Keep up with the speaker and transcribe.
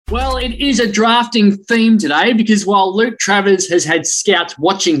Well, it is a drafting theme today because while Luke Travers has had scouts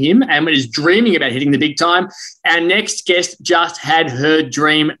watching him and is dreaming about hitting the big time, our next guest just had her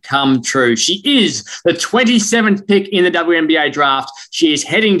dream come true. She is the 27th pick in the WNBA draft. She is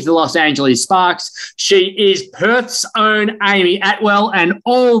heading to the Los Angeles Sparks. She is Perth's own Amy Atwell, and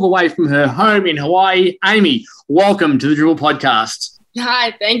all the way from her home in Hawaii. Amy, welcome to the Dribble podcast.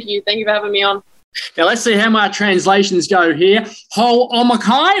 Hi, thank you. Thank you for having me on. Now, let's see how my translations go here. Ho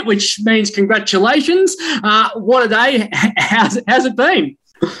omakai, which means congratulations. What a day. How's it been?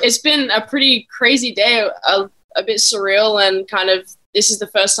 It's been a pretty crazy day, a bit surreal, and kind of this is the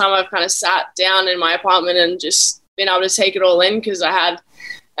first time I've kind of sat down in my apartment and just been able to take it all in because I had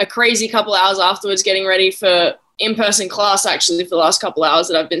a crazy couple hours afterwards getting ready for in-person class, actually, for the last couple hours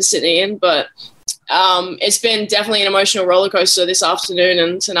that I've been sitting in. But it's been definitely an emotional roller coaster this afternoon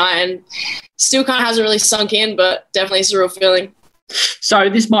and tonight, and still kind of hasn't really sunk in, but definitely a surreal feeling. So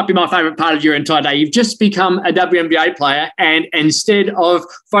this might be my favourite part of your entire day. You've just become a WNBA player, and instead of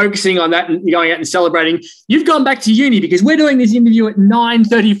focusing on that and going out and celebrating, you've gone back to uni because we're doing this interview at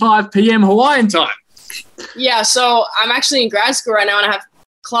 9:35 p.m. Hawaiian time. Yeah, so I'm actually in grad school right now, and I have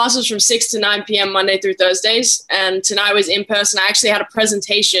classes from 6 to 9 p.m. Monday through Thursdays, and tonight was in person. I actually had a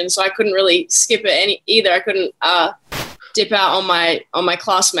presentation, so I couldn't really skip it either. I couldn't dip out on my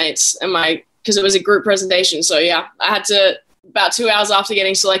classmates and because it was a group presentation. So yeah, I had to, about 2 hours after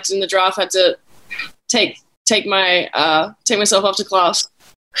getting selected in the draft, had to take myself off to class.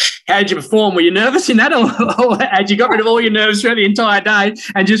 How did you perform? Were you nervous in that, or had you got rid of all your nerves throughout the entire day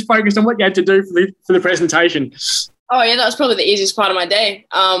and just focused on what you had to do for the presentation? Oh yeah, that was probably the easiest part of my day.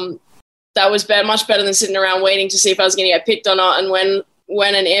 That was much better than sitting around waiting to see if I was going to get picked or not, and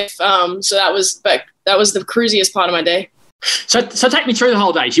when and if. So that was the cruisiest part of my day. So take me through the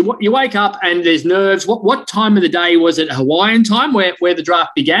whole day. You wake up and there's nerves. What time of the day was it? Hawaiian time where the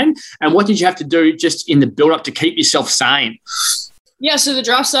draft began, and what did you have to do just in the build up to keep yourself sane? Yeah, so the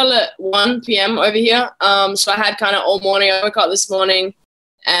draft started at 1 p.m. over here. So I had kind of all morning. I woke up this morning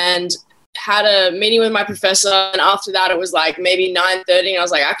and had a meeting with my professor, and after that it was like maybe 9:30, and I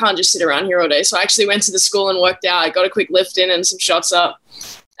was like, I can't just sit around here all day. So I actually went to the school and worked out. I got a quick lift in and some shots up.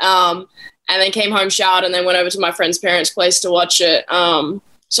 And then came home, showered, and then went over to my friend's parents' place to watch it.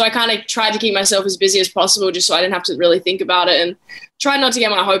 So I kind of tried to keep myself as busy as possible just so I didn't have to really think about it, and tried not to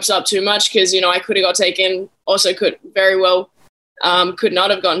get my hopes up too much because, I could have got taken, also could very well could not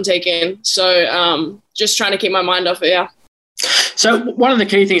have gotten taken. So just trying to keep my mind off it, yeah. So one of the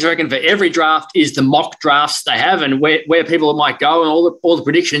key things I reckon for every draft is the mock drafts they have and where people might go and all the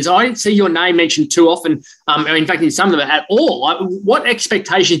predictions. I didn't see your name mentioned too often. In fact, in some of them at all. Like, what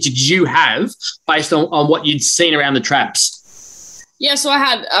expectations did you have based on what you'd seen around the traps? Yeah, so I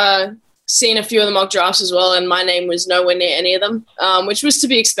had seen a few of the mock drafts as well, and my name was nowhere near any of them, which was to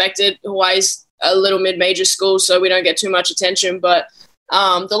be expected. Hawaii's a little mid-major school, so we don't get too much attention, but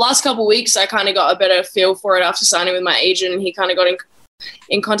the last couple of weeks, I kind of got a better feel for it after signing with my agent, and he kind of got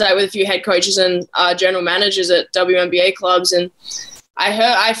in contact with a few head coaches and general managers at WNBA clubs. And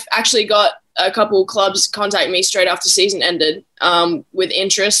I've actually got a couple of clubs contact me straight after season ended with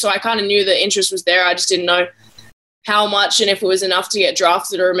interest. So I kind of knew the interest was there. I just didn't know how much and if it was enough to get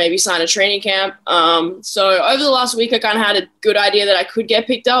drafted or maybe sign a training camp. So over the last week, I kind of had a good idea that I could get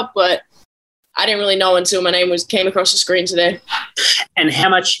picked up, but I didn't really know until my name came across the screen today. And how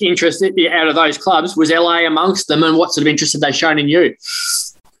much interest out of those clubs was LA amongst them, and what sort of interest had they shown in you?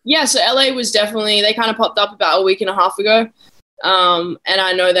 Yeah, so LA was definitely, they kind of popped up about a week and a half ago. And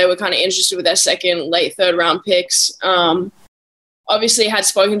I know they were kind of interested with their second, late third round picks. Obviously had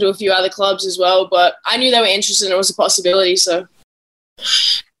spoken to a few other clubs as well, but I knew they were interested and it was a possibility. So.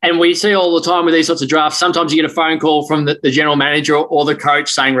 And we see all the time with these sorts of drafts, sometimes you get a phone call from the general manager or the coach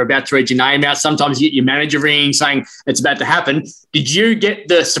saying we're about to read your name out. Sometimes you get your manager ringing saying it's about to happen. Did you get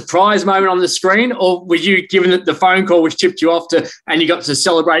the surprise moment on the screen, or were you given the phone call which tipped you off and you got to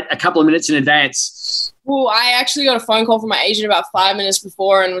celebrate a couple of minutes in advance? Well, I actually got a phone call from my agent about 5 minutes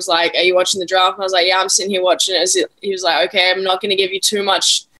before and was like, are you watching the draft? And I was like, yeah, I'm sitting here watching it. He was like, okay, I'm not going to give you too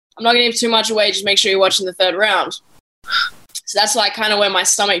much. I'm not going to give too much away. Just make sure you're watching the third round. So that's like kind of where my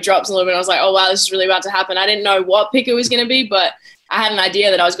stomach drops a little bit. I was like, oh, wow, this is really about to happen. I didn't know what pick it was going to be, but I had an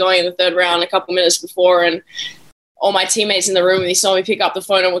idea that I was going in the third round a couple minutes before, and all my teammates in the room, they saw me pick up the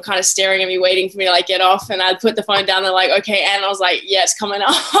phone and were kind of staring at me, waiting for me to like get off. And I'd put the phone down. They're like, okay. And I was like, yeah, it's coming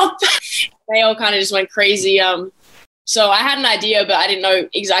up. They all kind of just went crazy. So I had an idea, but I didn't know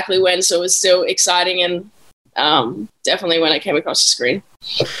exactly when. So it was still exciting, and definitely when it came across the screen.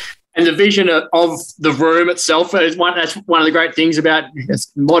 And the vision of the room itself is that's one of the great things about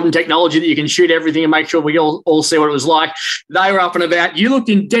modern technology, that you can shoot everything and make sure we all see what it was like. They were up and about. You looked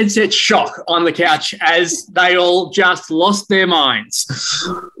in dead set shock on the couch as they all just lost their minds.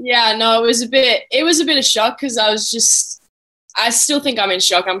 Yeah, no, it was a bit of shock, because I still think I'm in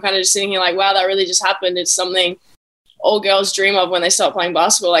shock. I'm kind of just sitting here like, wow, that really just happened. It's something all girls dream of when they start playing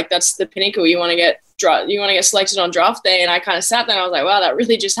basketball. Like, that's the pinnacle. You want to get selected on draft day. And I kind of sat there and I was like, wow, that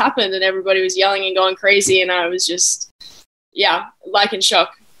really just happened. And everybody was yelling and going crazy. And I was just, like in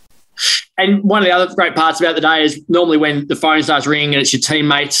shock. And one of the other great parts about the day is normally when the phone starts ringing and it's your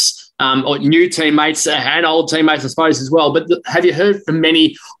teammates, or new teammates and old teammates, I suppose, as well. But have you heard from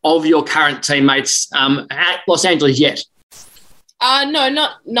many of your current teammates at Los Angeles yet? No,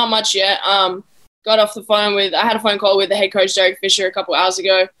 not much yet. Got off the phone I had a phone call with the head coach, Derek Fisher, a couple hours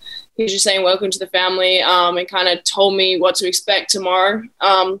ago. He was just saying welcome to the family, and kind of told me what to expect tomorrow.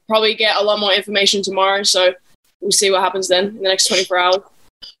 Probably get a lot more information tomorrow, so we'll see what happens then in the next 24 hours.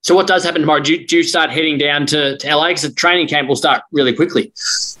 So what does happen tomorrow? Do you start heading down to LA? Because the training camp will start really quickly.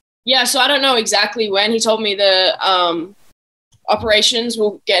 Yeah, so I don't know exactly when. He told me the operations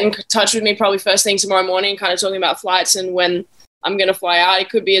will get in touch with me probably first thing tomorrow morning, kind of talking about flights and when I'm going to fly out. It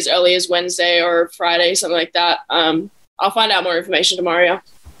could be as early as Wednesday or Friday, something like that. I'll find out more information tomorrow, yeah.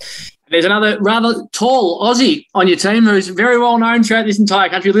 There's another rather tall Aussie on your team who's very well known throughout this entire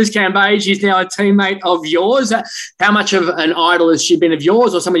country, Liz Cambage. She's now a teammate of yours. How much of an idol has she been of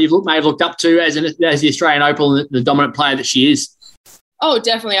yours, or someone you may have looked up to as the Australian Open, the dominant player that she is? Oh,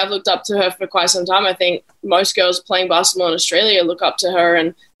 definitely. I've looked up to her for quite some time. I think most girls playing basketball in Australia look up to her,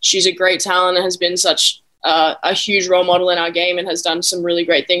 and she's a great talent and has been such a huge role model in our game and has done some really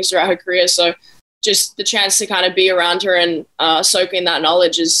great things throughout her career. So just the chance to kind of be around her and soak in that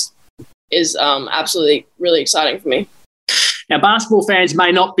knowledge is absolutely really exciting for me. Now, basketball fans may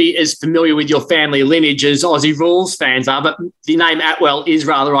not be as familiar with your family lineage as Aussie Rules fans are, but the name Atwell is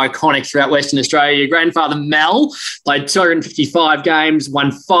rather iconic throughout Western Australia. Your grandfather, Mel, played 255 games,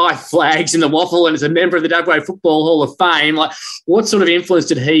 won 5 flags in the waffle, and is a member of the WA Football Hall of Fame. Like, what sort of influence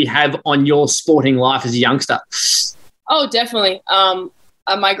did he have on your sporting life as a youngster? Oh, definitely.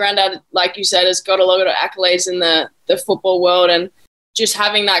 My granddad, like you said, has got a lot of accolades in the football world, and just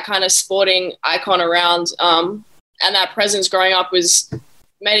having that kind of sporting icon around and that presence growing up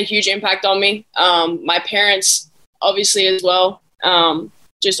made a huge impact on me. My parents, obviously, as well,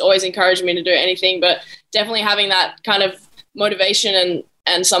 just always encouraged me to do anything, but definitely having that kind of motivation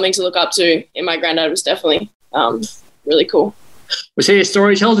and something to look up to in my granddad was definitely really cool. Was he a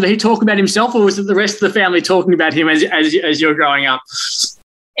storyteller? Did he talk about himself, or was it the rest of the family talking about him as you were growing up?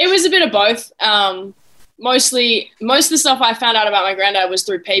 It was a bit of both. Most of the stuff I found out about my granddad was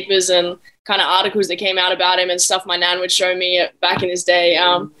through papers and kind of articles that came out about him and stuff my nan would show me back in his day.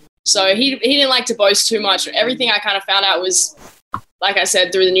 So he didn't like to boast too much. Everything I kind of found out was, like I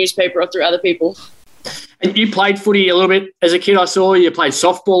said, through the newspaper or through other people. And you played footy a little bit as a kid, I saw. You played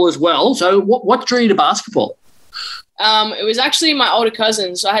softball as well. So what drew you to basketball? It was actually my older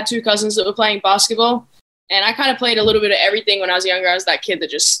cousins. So I had 2 cousins that were playing basketball, and I kind of played a little bit of everything when I was younger. I was that kid that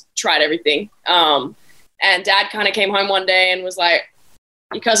just tried everything. And Dad kind of came home one day and was like,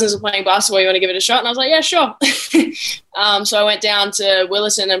 your cousins are playing basketball, you want to give it a shot? And I was like, yeah, sure. So I went down to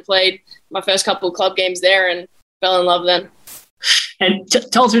Williston and played my first couple of club games there and fell in love then. And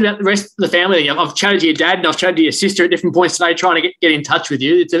tell us about the rest of the family. I've chatted to your dad and I've chatted to your sister at different points today trying to get in touch with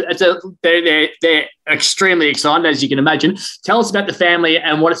you. They're extremely excited, as you can imagine. Tell us about the family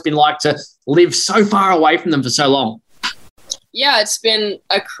and what it's been like to live so far away from them for so long. Yeah, it's been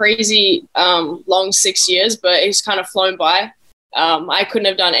a crazy long 6 years, but it's kind of flown by. I couldn't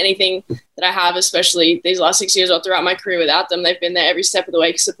have done anything that I have, especially these last 6 years or throughout my career, without them. They've been there every step of the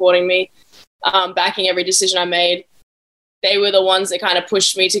way, supporting me, backing every decision I made. They were the ones that kind of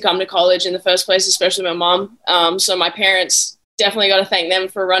pushed me to come to college in the first place, especially my mom. So my parents, definitely got to thank them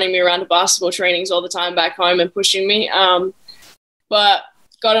for running me around to basketball trainings all the time back home and pushing me. But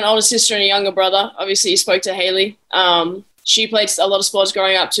got an older sister and a younger brother. Obviously, you spoke to Haley. She played a lot of sports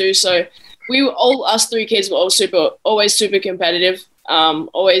growing up too. So us 3 kids were always super competitive.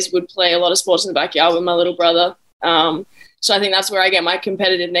 Always would play a lot of sports in the backyard with my little brother. So I think that's where I get my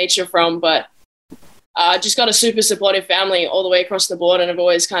competitive nature from. But just got a super supportive family all the way across the board, and have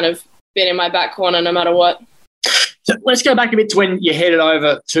always kind of been in my back corner no matter what. So let's go back a bit to when you headed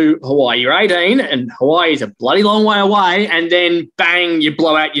over to Hawaii. You're 18 and Hawaii is a bloody long way away, and then bang, you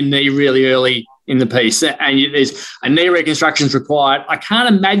blow out your knee really early in the piece, and there's a knee reconstruction's required. I can't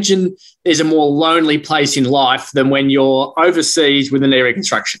imagine there's a more lonely place in life than when you're overseas with a knee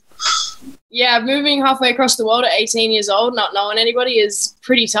reconstruction. Yeah, moving halfway across the world at 18 years old, not knowing anybody is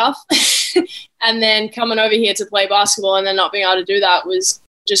pretty tough. And then coming over here to play basketball and then not being able to do that was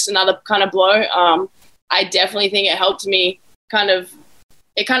just another kind of blow. I definitely think it helped me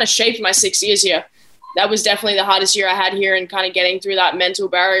it kind of shaped my 6 years here. That was definitely the hardest year I had here, and kind of getting through that mental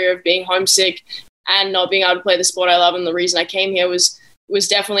barrier of being homesick and not being able to play the sport I love. And the reason I came here was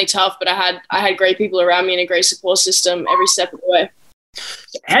definitely tough, but I had great people around me and a great support system every step of the way.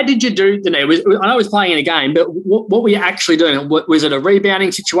 How did you do the knee? I know it was playing in a game, but what were you actually doing? Was it a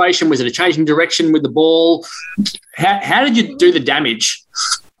rebounding situation? Was it a changing direction with the ball? How did you do the damage?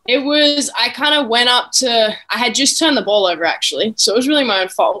 It was, I kind of went up to, I had just turned the ball over actually, so it was really my own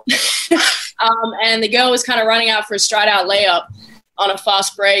fault. And the girl was kind of running out for a stride out layup on a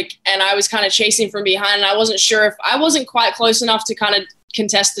fast break, and I was kind of chasing from behind, and I wasn't sure if I wasn't quite close enough to kind of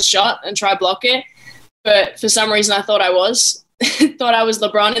contest the shot and try block it, but for some reason I thought I was. Thought I was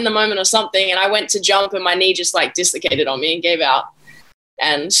LeBron in the moment or something, and I went to jump and my knee just like dislocated on me and gave out.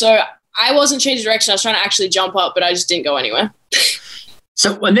 And so I wasn't changing direction. I was trying to actually jump up, but I just didn't go anywhere.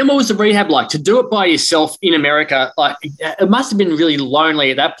 So, and then what was the rehab like? To do it by yourself in America, like it must have been really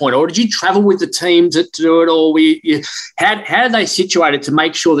lonely at that point. Or did you travel with the team to do it? Or how did they situate it to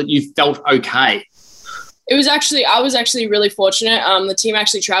make sure that you felt okay? I was actually really fortunate. The team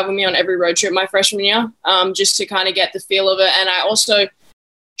actually traveled me on every road trip my freshman year, just to kind of get the feel of it. And I also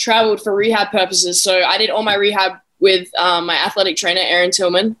traveled for rehab purposes. So I did all my rehab with my athletic trainer, Erin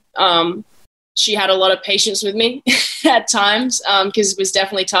Tillman. She had a lot of patience with me at times, because it was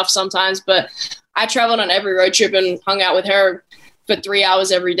definitely tough sometimes. But I traveled on every road trip and hung out with her for 3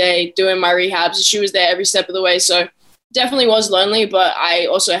 hours every day doing my rehabs. She was there every step of the way. So definitely was lonely, but I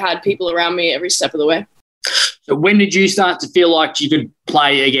also had people around me every step of the way. So when did you start to feel like you could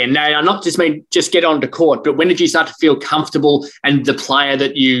play again? Now, I not just mean just get onto court, but when did you start to feel comfortable and the player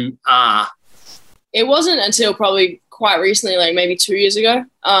that you are? It wasn't until probably quite recently, like maybe 2 years ago,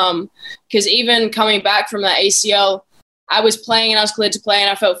 because even coming back from that ACL, I was playing and I was cleared to play and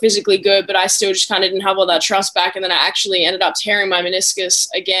I felt physically good, but I still just kind of didn't have all that trust back. And then I actually ended up tearing my meniscus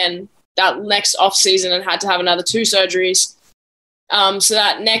again that next off season and had to have another 2 surgeries. So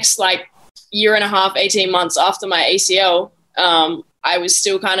that next year and a half, 18 months after my ACL, I was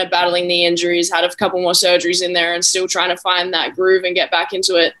still kind of battling knee injuries, had a couple more surgeries in there and still trying to find that groove and get back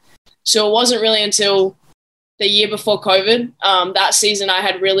into it. So it wasn't really until the year before COVID, that season I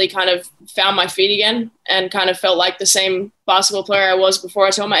had really kind of found my feet again and kind of felt like the same basketball player I was before I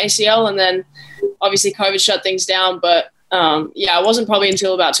tore my ACL. And then obviously COVID shut things down. But it wasn't probably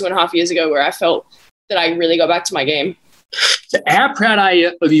until about 2.5 years ago where I felt that I really got back to my game. So how proud are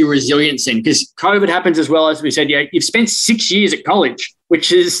you of your resilience then? Because COVID happens as well, as we said. You've spent 6 years at college,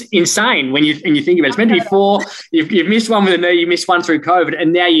 which is insane when you think about it. It's meant to be 4. You've missed one with a knee, you missed one through COVID,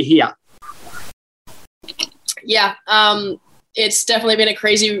 and now you're here. Yeah, it's definitely been a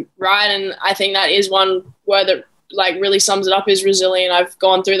crazy ride, and I think that is one word that really sums it up is resilient. I've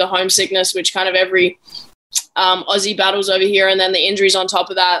gone through the homesickness, which kind of every Aussie battles over here, and then the injuries on top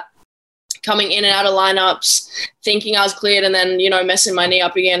of that. Coming in and out of lineups, thinking I was cleared, and then, messing my knee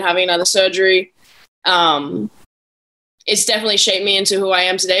up again, having another surgery. It's definitely shaped me into who I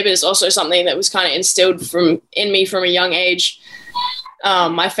am today, but it's also something that was kind of instilled in me from a young age.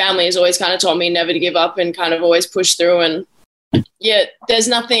 My family has always kind of taught me never to give up and kind of always push through. And there's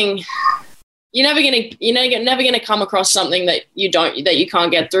nothing. You're never gonna come across something that you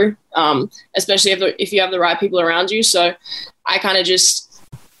can't get through. Especially if you have the right people around you. So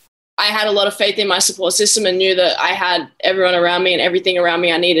I had a lot of faith in my support system and knew that I had everyone around me and everything around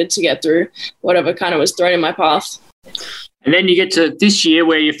me I needed to get through whatever kind of was thrown in my path. And then you get to this year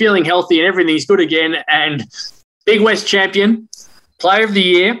where you're feeling healthy and everything's good again, and Big West champion, player of the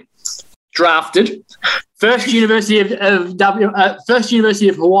year, drafted, first University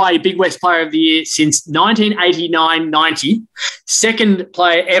of Hawaii Big West player of the year since 1989-90, second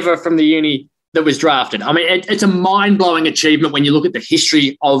player ever from the uni that was drafted. I mean, it's a mind-blowing achievement when you look at the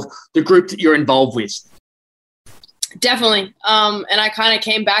history of the group that you're involved with. Definitely. And I kind of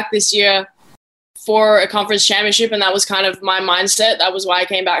came back this year for a conference championship, and that was kind of my mindset. That was why I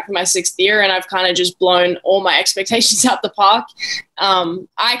came back for my 6th year, and I've kind of just blown all my expectations out the park.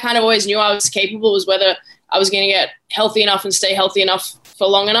 I kind of always knew I was capable, was whether I was going to get healthy enough and stay healthy enough for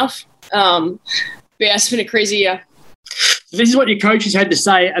long enough. But yeah, it's been a crazy year. This is what your coaches had to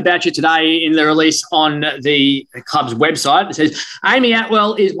say about you today in the release on the club's website. It says, Amy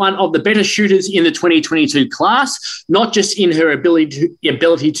Atwell is one of the better shooters in the 2022 class, not just in her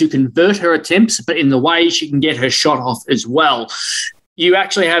ability to convert her attempts, but in the way she can get her shot off as well. You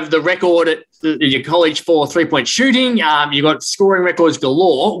actually have the record at your college for three-point shooting. You've got scoring records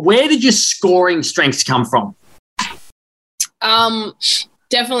galore. Where did your scoring strengths come from?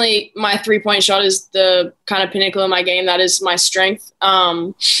 Definitely my three-point shot is the kind of pinnacle of my game. That is my strength.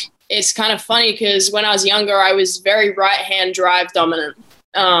 It's kind of funny because when I was younger, I was very right-hand drive dominant.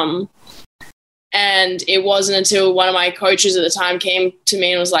 And it wasn't until one of my coaches at the time came to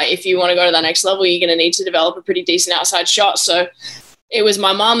me and was like, if you want to go to that next level, you're going to need to develop a pretty decent outside shot. So it was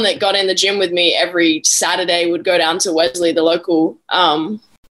my mom that got in the gym with me every Saturday, would go down to Wesley, the local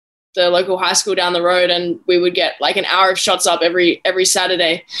high school down the road, and we would get like an hour of shots up every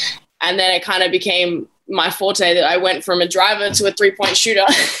Saturday. And then it kind of became my forte that I went from a driver to a three-point shooter,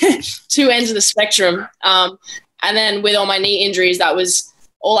 two ends of the spectrum. And then with all my knee injuries, that was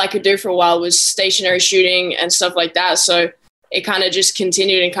all I could do for a while, was stationary shooting and stuff like that. So it kind of just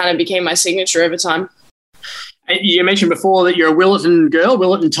continued and kind of became my signature over time. You mentioned before that you're a Willetton girl,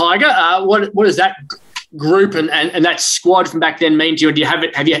 Willetton Tiger. What does that group and that squad from back then mean to you?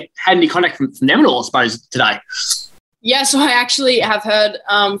 Have you had any contact from them at all, I suppose, today? Yeah, so I actually have heard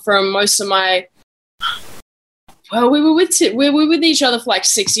from most of my. Well, we were with each other for like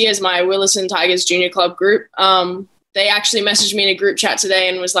 6 years. My Willetton Tigers Junior Club group. They actually messaged me in a group chat today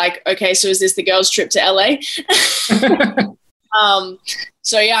and was like, "Okay, so is this the girls' trip to LA?"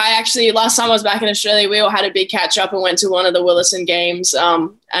 So yeah, I actually, last time I was back in Australia, we all had a big catch up and went to one of the Willetton games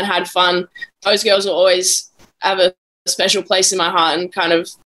and had fun. Those girls will always have a special place in my heart and kind of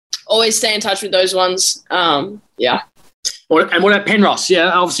always stay in touch with those ones. Yeah. And what about Penrose?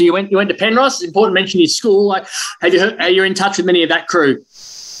 Yeah, obviously you went to Penrose. It's important to mention your school. Like, are you in touch with many of that crew?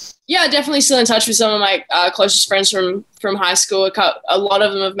 Yeah, definitely still in touch with some of my closest friends from high school. A lot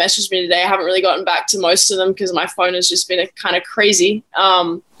of them have messaged me today. I haven't really gotten back to most of them because my phone has just been kind of crazy.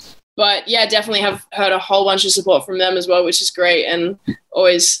 But yeah, definitely have heard a whole bunch of support from them as well, which is great, and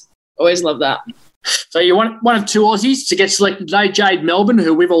always love that. So you're one of two Aussies to get selected today. Jade Melbourne,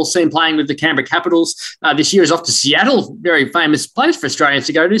 who we've all seen playing with the Canberra Capitals this year, is off to Seattle. Very famous place for Australians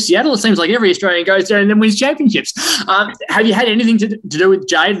to go to. Seattle, it seems like every Australian goes there and then wins championships. Have you had anything to do with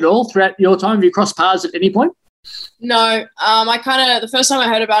Jade at all throughout your time? Have you crossed paths at any point? No. The first time I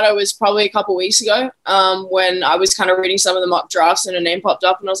heard about it was probably a couple of weeks ago when I was kind of reading some of the mock drafts and her name popped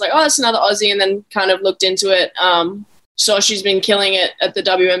up and I was like, oh, that's another Aussie, and then kind of looked into it. So she's been killing it at the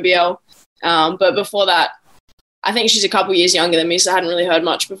WNBA. But before that, I think she's a couple years younger than me, so I hadn't really heard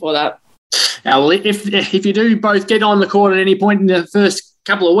much before that. Well, if you do both get on the court at any point in the first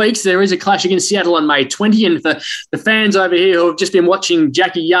couple of weeks, there is a clash against Seattle on May 20. And for the fans over here who have just been watching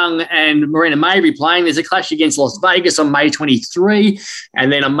Jackie Young and Marina Mabrey playing, there's a clash against Las Vegas on May 23.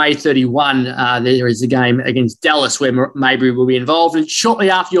 And then on May 31, there is a game against Dallas where Mabrey will be involved. And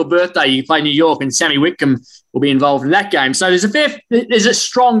shortly after your birthday, you play New York and Sammy Whitcomb will be involved in that game. So there's a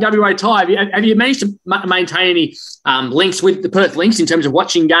strong WA tie. Have you managed to maintain any links with the Perth Lynx in terms of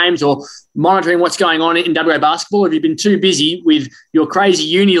watching games or monitoring what's going on in WA basketball? Or have you been too busy with your crazy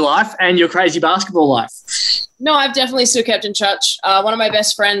uni life and your crazy basketball life? No, I've definitely still kept in touch. One of my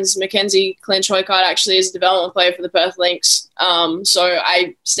best friends, Mackenzie Clinch-Hoycott, actually is a development player for the Perth Lynx. So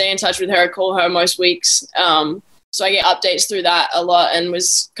I stay in touch with her. I call her most weeks. So I get updates through that a lot and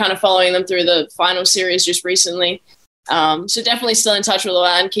was kind of following them through the final series just recently. So definitely still in touch with her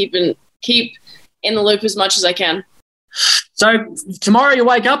and keep in the loop as much as I can. So tomorrow you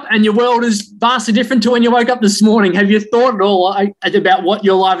wake up and your world is vastly different to when you woke up this morning. Have you thought at all about what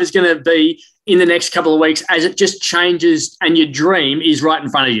your life is going to be in the next couple of weeks as it just changes and your dream is right in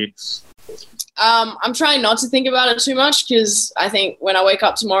front of you? I'm trying not to think about it too much because I think when I wake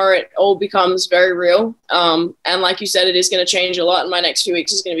up tomorrow, it all becomes very real. And like you said, it is going to change a lot. And my next few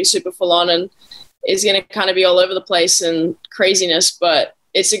weeks is going to be super full on and is going to kind of be all over the place and craziness. But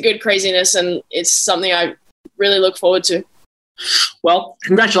it's a good craziness and it's something I really look forward to. Well,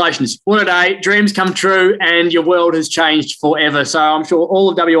 congratulations. What a day. Dreams come true and your world has changed forever. So I'm sure all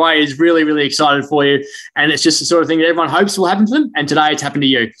of WA is really, really excited for you. And it's just the sort of thing that everyone hopes will happen to them. And today it's happened to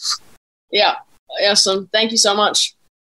you. Yeah. Awesome. Thank you so much.